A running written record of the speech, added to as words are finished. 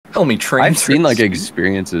tell me trains. I've seen like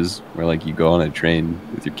experiences where like you go on a train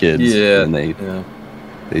with your kids, and they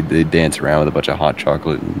dance around with a bunch of hot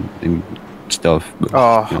chocolate and stuff. But,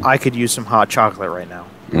 I could use some hot chocolate right now.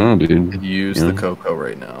 Oh, dude. I could use the cocoa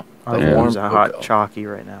right now. I could use a hot chalky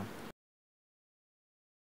right now.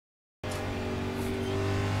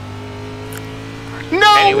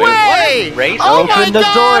 No way! Oh my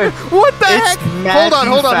God! What the heck? Hold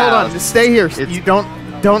on. Stay here. You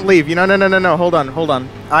don't leave. No. Hold on.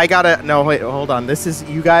 I gotta. No, wait. Hold on. This is.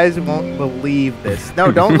 You guys won't believe this. No,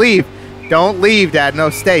 don't leave. Don't leave, Dad. No,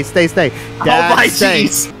 stay. Dad, oh my stay.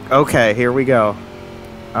 jeez. Okay, here we go.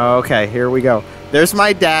 There's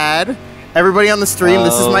my dad. Everybody on the stream,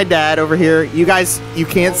 this is my dad over here. You guys, you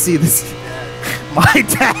can't see this. My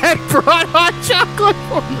dad brought hot chocolate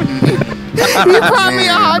for me. He brought me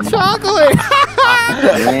a hot chocolate.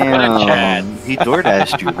 Damn. He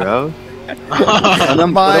DoorDashed you, bro.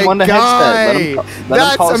 My guy.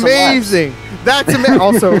 That's amazing. That's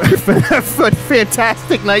also a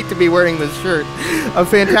fantastic night to be wearing this shirt. A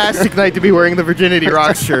fantastic night to be wearing the Virginity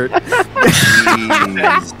Rocks shirt.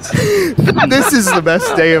 This is the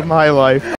best day of my life.